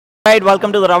Right,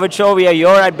 welcome to the Robert Show. We are here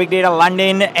at Big Data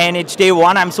London and it's day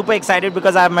one. I'm super excited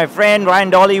because I have my friend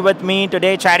Ryan Dolley with me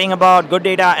today chatting about good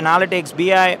data, analytics,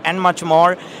 BI and much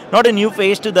more. Not a new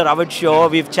face to the Robert Show.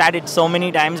 We've chatted so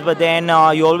many times, but then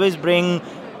you always bring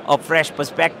a fresh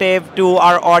perspective to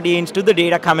our audience, to the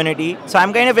data community. So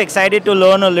I'm kind of excited to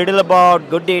learn a little about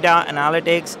good data,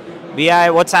 analytics, BI,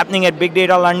 what's happening at Big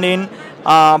Data London.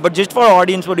 But just for our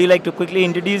audience, would you like to quickly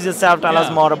introduce yourself, tell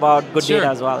us more about good data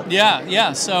as well?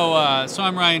 Yeah. So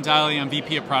I'm Ryan Dolley. I'm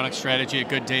VP of Product Strategy at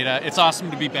GoodData. It's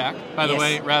awesome to be back, by the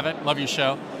way, Ravit. Love your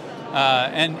show.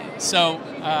 I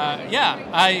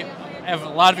have a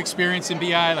lot of experience in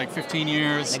BI, like 15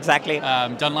 years. Exactly.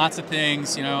 Done lots of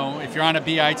things. You know, if you're on a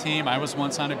BI team, I was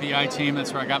once on a BI team.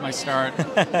 That's where I got my start.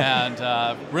 And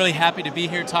really happy to be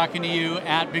here talking to you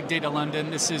at Big Data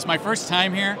London. This is my first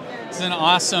time here. It's an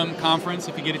awesome conference.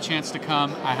 If you get a chance to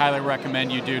come, I highly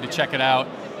recommend you do to check it out.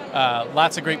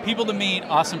 Lots of great people to meet,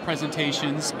 awesome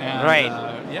presentations, and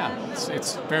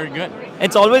it's very good.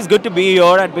 It's always good to be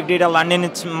here at Big Data London.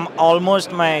 It's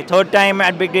almost my third time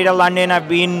at Big Data London. I've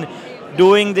been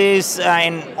doing this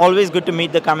and always good to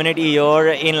meet the community here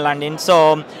in London.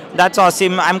 So that's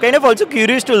awesome. I'm kind of also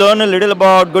curious to learn a little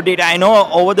about good data. I know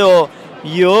over the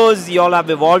years you all have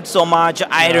evolved so much.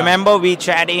 I remember we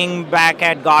chatting back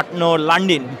at Gartner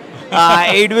London.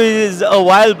 It was a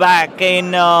while back,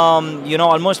 in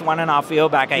almost 1.5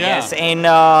 years back, I guess.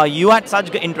 And you had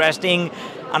such interesting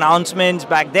announcements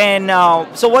back then.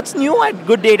 So what's new at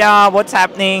Good Data? What's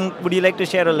happening? Would you like to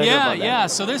share a little about that? Yeah.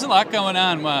 So there's a lot going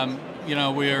on.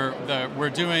 We're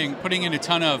putting in a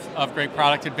ton of great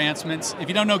product advancements. If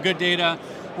you don't know Good Data,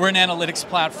 we're an analytics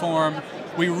platform.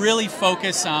 We really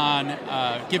focus on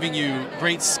giving you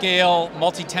great scale,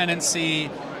 multi-tenancy,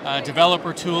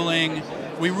 developer tooling.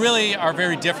 We really are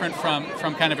very different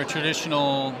from kind of a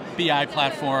traditional BI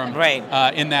platform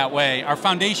in that way. Our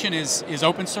foundation is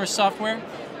open source software.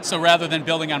 So rather than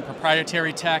building on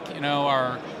proprietary tech,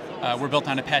 we're built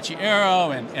on Apache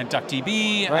Arrow and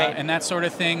DuckDB and that sort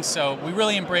of thing. So we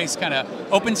really embrace kind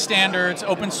of open standards,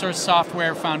 open source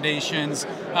software foundations,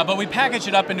 but we package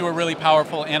it up into a really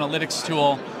powerful analytics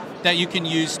tool that you can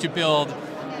use to build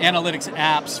analytics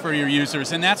apps for your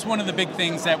users. And that's one of the big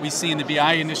things that we see in the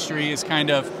BI industry is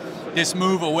kind of this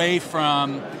move away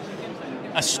from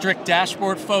a strict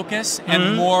dashboard focus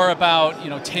and more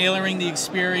about tailoring the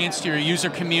experience to your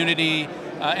user community.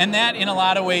 And that, in a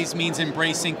lot of ways, means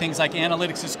embracing things like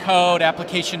analytics as code,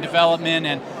 application development,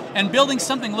 and building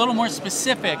something a little more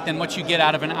specific than what you get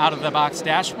out of an out-of-the-box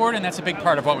dashboard, and that's a big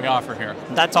part of what we offer here.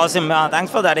 That's awesome.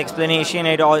 Thanks for that explanation.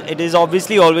 It is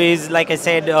obviously always, like I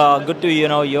said, good to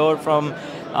hear from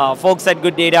folks at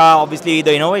Good Data, obviously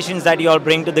the innovations that you all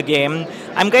bring to the game.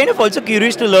 I'm kind of also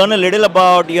curious to learn a little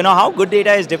about how Good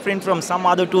Data is different from some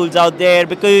other tools out there,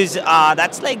 because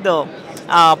that's like the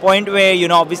point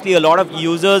where obviously a lot of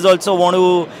users also want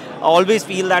to always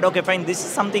feel that, okay, fine, this is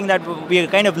something that we're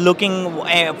kind of looking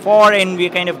for and we're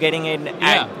kind of getting it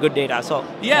at Good Data. So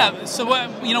so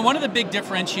one of the big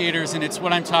differentiators, and it's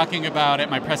what I'm talking about at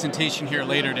my presentation here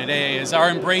later today, is our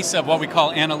embrace of what we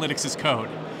call analytics as code.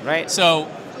 Right. So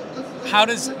how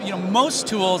does, most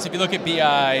tools, if you look at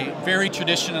BI, very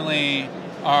traditionally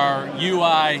are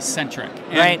UI-centric.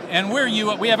 And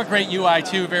we have a great UI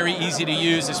too, very easy to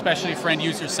use, especially for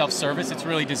end-user self-service. It's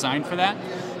really designed for that.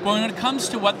 But when it comes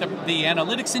to what the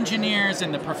analytics engineers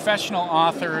and the professional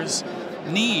authors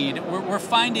need, we're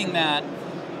finding that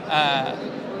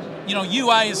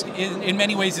UI is in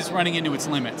many ways is running into its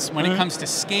limits when it comes to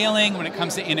scaling, when it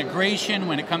comes to integration,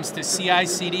 when it comes to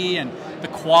CI/CD and the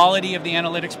quality of the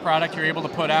analytics product you're able to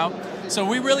put out. So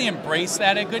we really embrace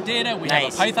that at Good Data. We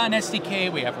have a Python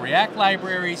SDK, we have React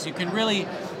libraries. You can really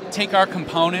take our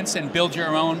components and build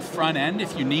your own front end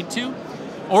if you need to,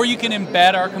 or you can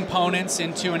embed our components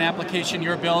into an application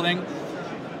you're building.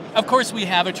 Of course, we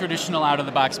have a traditional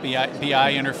out-of-the-box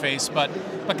BI interface, but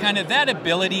kind of that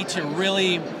ability to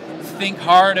really think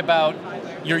hard about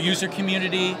your user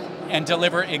community and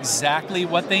deliver exactly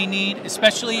what they need,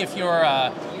 especially if you're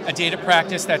a data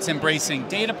practice that's embracing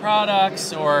data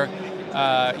products or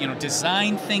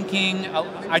design thinking.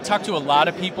 I talk to a lot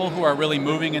of people who are really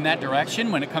moving in that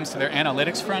direction when it comes to their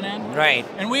analytics front end. Right.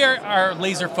 And we are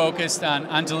laser focused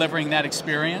on delivering that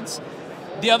experience.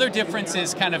 The other difference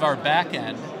is kind of our back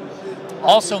end.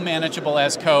 Also manageable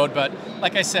as code, but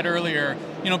like I said earlier,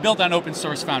 built on open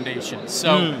source foundations.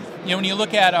 So, when you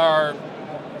look at our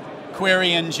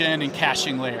query engine and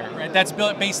caching layer, right, that's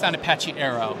built based on Apache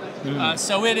Arrow.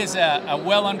 So it is a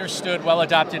well understood, well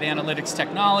adopted analytics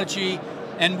technology.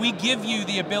 And we give you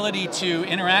the ability to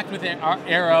interact with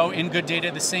Arrow in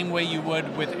GoodData the same way you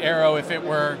would with Arrow if it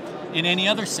were in any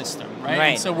other system, right?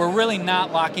 And so we're really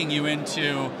not locking you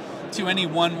into any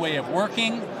one way of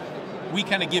working. We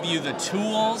kind of give you the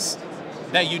tools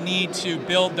that you need to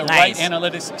build the right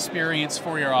analytics experience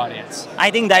for your audience.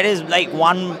 I think that is like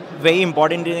one very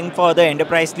important thing for the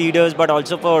enterprise leaders, but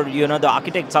also for the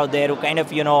architects out there who kind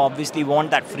of obviously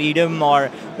want that freedom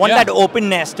or want that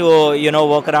openness to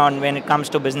work around when it comes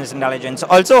to business intelligence.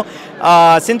 Also,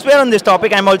 since we're on this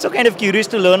topic, I'm also kind of curious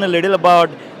to learn a little about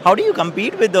how do you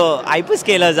compete with the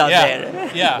hyperscalers out there?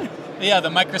 The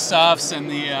Microsofts and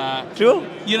the True.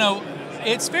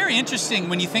 It's very interesting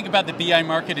when you think about the BI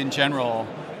market in general.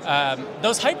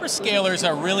 Those hyperscalers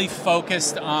are really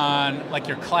focused on like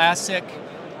your classic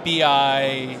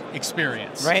BI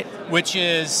experience, right? Which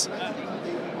is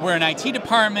we're an IT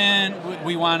department.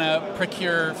 We want to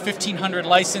procure 1,500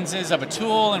 licenses of a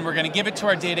tool, and we're going to give it to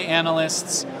our data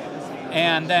analysts,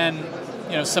 and then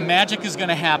some magic is going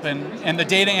to happen, and the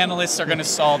data analysts are going to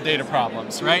solve data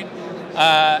problems, right?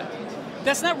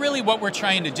 That's not really what we're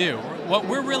trying to do. What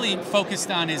we're really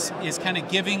focused on is kind of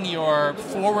giving your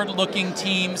forward-looking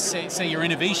team, say your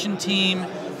innovation team,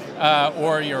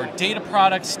 or your data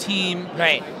products team,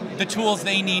 the tools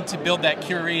they need to build that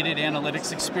curated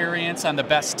analytics experience on the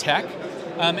best tech.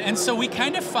 And so we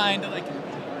kind of find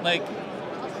like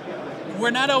we're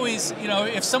not always,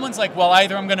 if someone's like, well,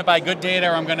 either I'm going to buy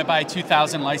GoodData or I'm going to buy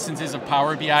 2,000 licenses of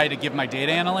Power BI to give my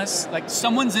data analysts, like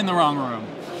someone's in the wrong room.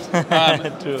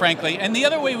 Frankly. And the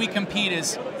other way we compete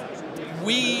is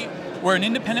we're an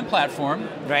independent platform.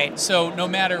 Right. So no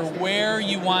matter where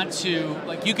you want to,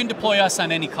 like you can deploy us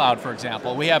on any cloud, for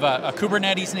example. We have a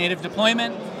Kubernetes native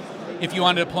deployment. If you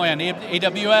want to deploy on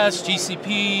AWS,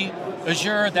 GCP,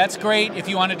 Azure, that's great. If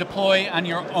you want to deploy on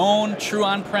your own true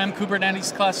on-prem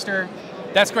Kubernetes cluster,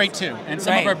 that's great too. And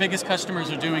some of our biggest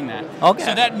customers are doing that. Okay.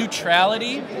 So that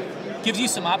neutrality gives you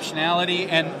some optionality.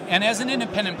 And as an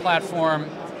independent platform,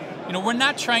 we're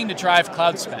not trying to drive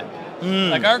cloud spend.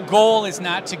 Like our goal is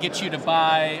not to get you to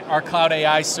buy our cloud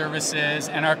AI services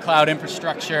and our cloud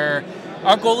infrastructure.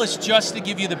 Our goal is just to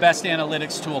give you the best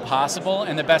analytics tool possible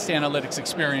and the best analytics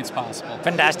experience possible.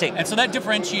 Fantastic. And so that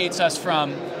differentiates us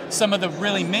from some of the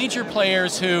really major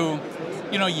players who,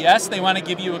 yes, they want to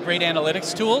give you a great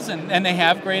analytics tools and they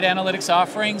have great analytics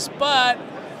offerings, but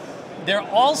they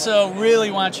also really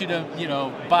want you to,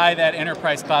 buy that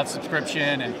enterprise cloud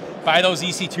subscription and buy those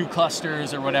EC2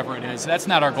 clusters or whatever it is. That's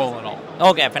not our goal at all.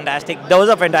 Okay, fantastic. Those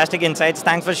are fantastic insights.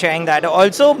 Thanks for sharing that.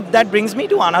 Also, that brings me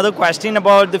to another question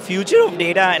about the future of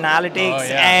data analytics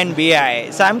and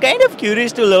BI. So I'm kind of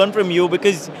curious to learn from you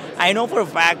because I know for a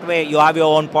fact where you have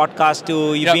your own podcast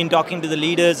too. You've been talking to the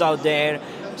leaders out there,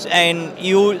 and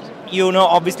you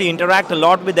obviously interact a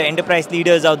lot with the enterprise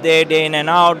leaders out there day in and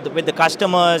out, with the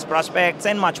customers, prospects,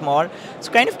 and much more.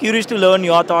 So kind of curious to learn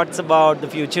your thoughts about the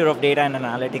future of data and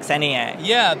analytics and AI.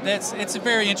 Yeah, it's a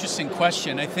very interesting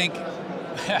question. I think,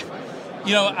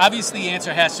 obviously the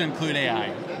answer has to include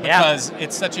AI because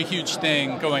it's such a huge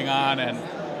thing going on. And,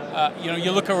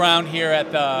 you look around here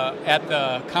at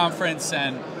the conference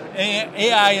and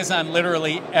AI is on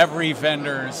literally every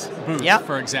vendor's booth,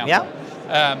 for example.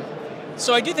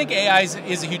 So I do think AI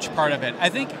is a huge part of it. I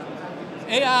think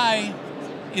AI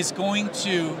is going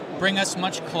to bring us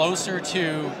much closer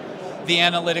to the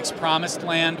analytics promised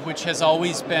land, which has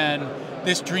always been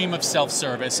this dream of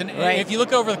self-service. And if you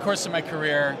look over the course of my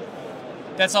career,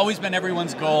 that's always been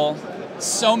everyone's goal.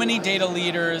 So many data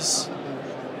leaders,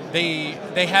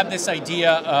 they have this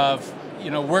idea of,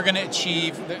 we're going to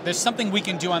achieve, there's something we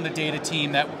can do on the data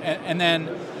team that, and then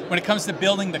when it comes to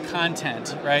building the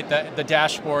content, right, the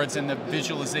dashboards and the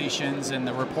visualizations and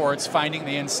the reports, finding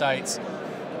the insights,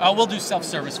 we'll do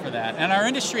self-service for that. And our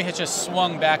industry has just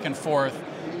swung back and forth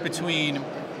between,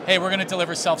 hey, we're going to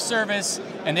deliver self-service,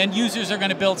 and then users are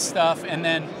going to build stuff, and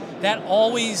then that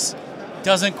always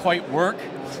doesn't quite work.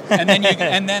 And then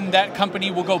and then that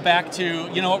company will go back to,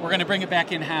 we're going to bring it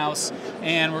back in-house,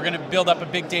 and we're going to build up a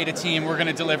big data team, we're going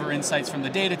to deliver insights from the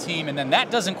data team, and then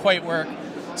that doesn't quite work.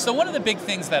 So one of the big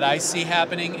things that I see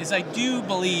happening is I do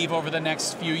believe over the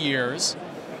next few years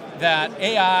that the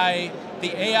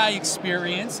AI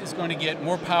experience is going to get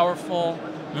more powerful,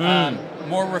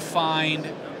 more refined,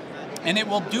 and it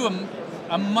will do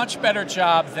a much better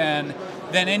job than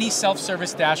any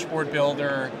self-service dashboard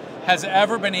builder has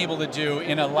ever been able to do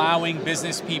in allowing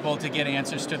business people to get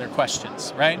answers to their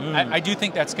questions, right? I do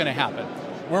think that's going to happen.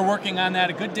 We're working on that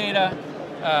at GoodData.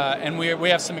 And we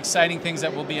have some exciting things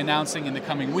that we'll be announcing in the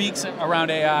coming weeks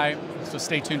around AI, so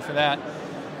stay tuned for that.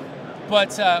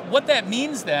 But what that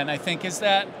means then, I think, is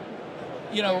that,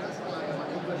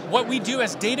 what we do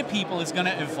as data people is going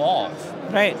to evolve.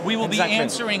 Right. We will exactly. be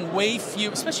answering way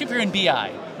few, especially if you're in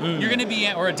BI. You're going to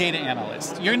be, or a data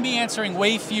analyst. You're going to be answering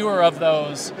way fewer of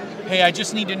those. Hey, I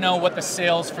just need to know what the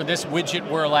sales for this widget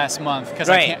were last month because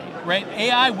I can't. Right.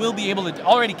 AI will be able to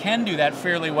already can do that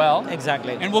fairly well.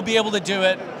 Exactly. And we'll be able to do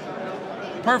it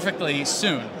perfectly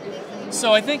soon.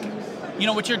 So I think, you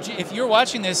know, if you're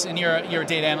watching this and you're a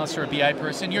data analyst or a BI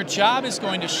person, your job is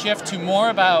going to shift to more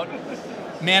about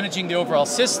managing the overall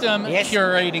system,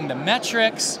 curating the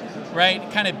metrics,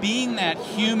 right? Kind of being that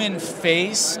human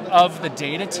face of the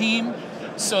data team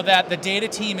so that the data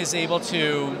team is able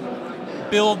to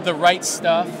build the right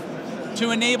stuff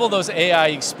to enable those AI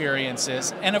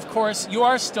experiences. And of course, you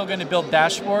are still going to build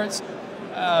dashboards,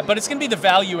 but it's going to be the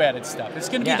value-added stuff. It's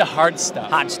going to be the hard stuff.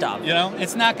 Hard stuff. You know,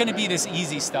 it's not going to be this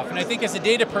easy stuff. And I think as a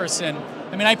data person,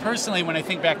 I mean, I personally, when I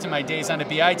think back to my days on a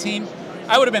BI team,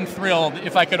 I would have been thrilled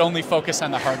if I could only focus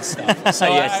on the hard stuff. So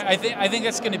I think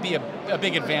that's going to be a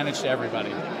big advantage to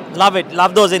everybody. Love it.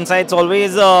 Love those insights.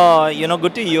 Always, you know,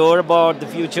 good to hear about the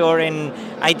future, and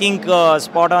I think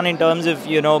spot on in terms of,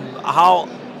 you know, how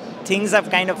things have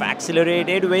kind of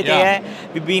accelerated with AI.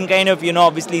 We've been kind of, you know,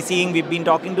 obviously seeing, we've been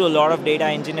talking to a lot of data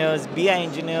engineers, BI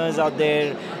engineers out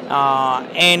there,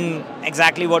 and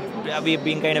exactly what we've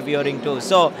been kind of hearing too.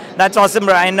 So that's awesome,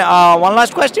 Ryan. One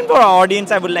last question for our audience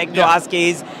I would like to ask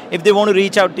is, if they want to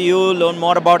reach out to you, learn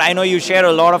more about, I know you share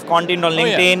a lot of content on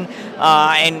LinkedIn,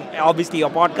 and obviously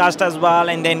your podcast as well,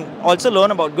 and then also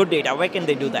learn about GoodData. Where can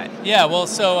they do that? Yeah, well,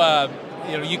 so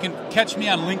you know, you can catch me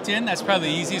on LinkedIn. That's probably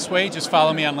the easiest way. Just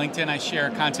follow me on LinkedIn. I share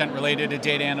content related to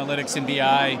data analytics and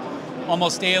BI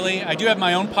almost daily. I do have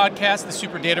my own podcast, the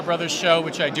Super Data Brothers Show,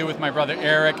 which I do with my brother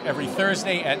Eric every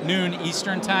Thursday at noon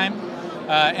Eastern Time.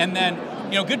 And then,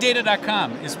 you know,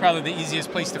 GoodData.com is probably the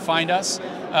easiest place to find us.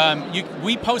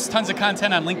 We post tons of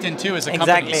content on LinkedIn too as a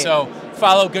company. So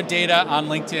follow GoodData on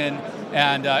LinkedIn,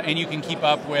 and you can keep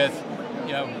up with,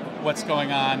 you know, what's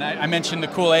going on. I mentioned the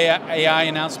cool AI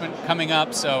announcement coming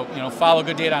up, so, you know, follow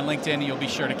GoodData on LinkedIn and you'll be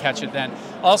sure to catch it then.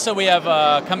 Also, we have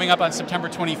coming up on September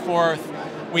 24th,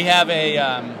 we have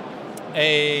a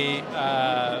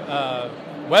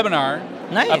webinar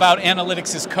about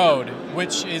analytics as code,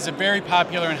 which is a very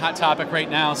popular and hot topic right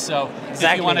now. So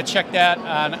if you want to check that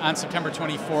on September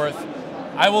 24th,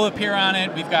 I will appear on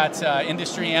it. We've got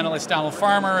industry analyst Donald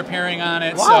Farmer appearing on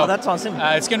it. Wow, so, that's awesome.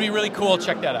 It's going to be really cool.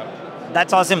 Check that out.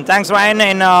 That's awesome. Thanks, Ryan,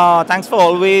 and thanks for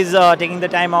always taking the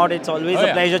time out. It's always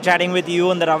a pleasure chatting with you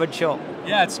on the Ravid Show.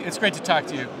 Yeah, it's great to talk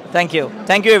to you. Thank you.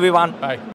 Thank you, everyone. Bye.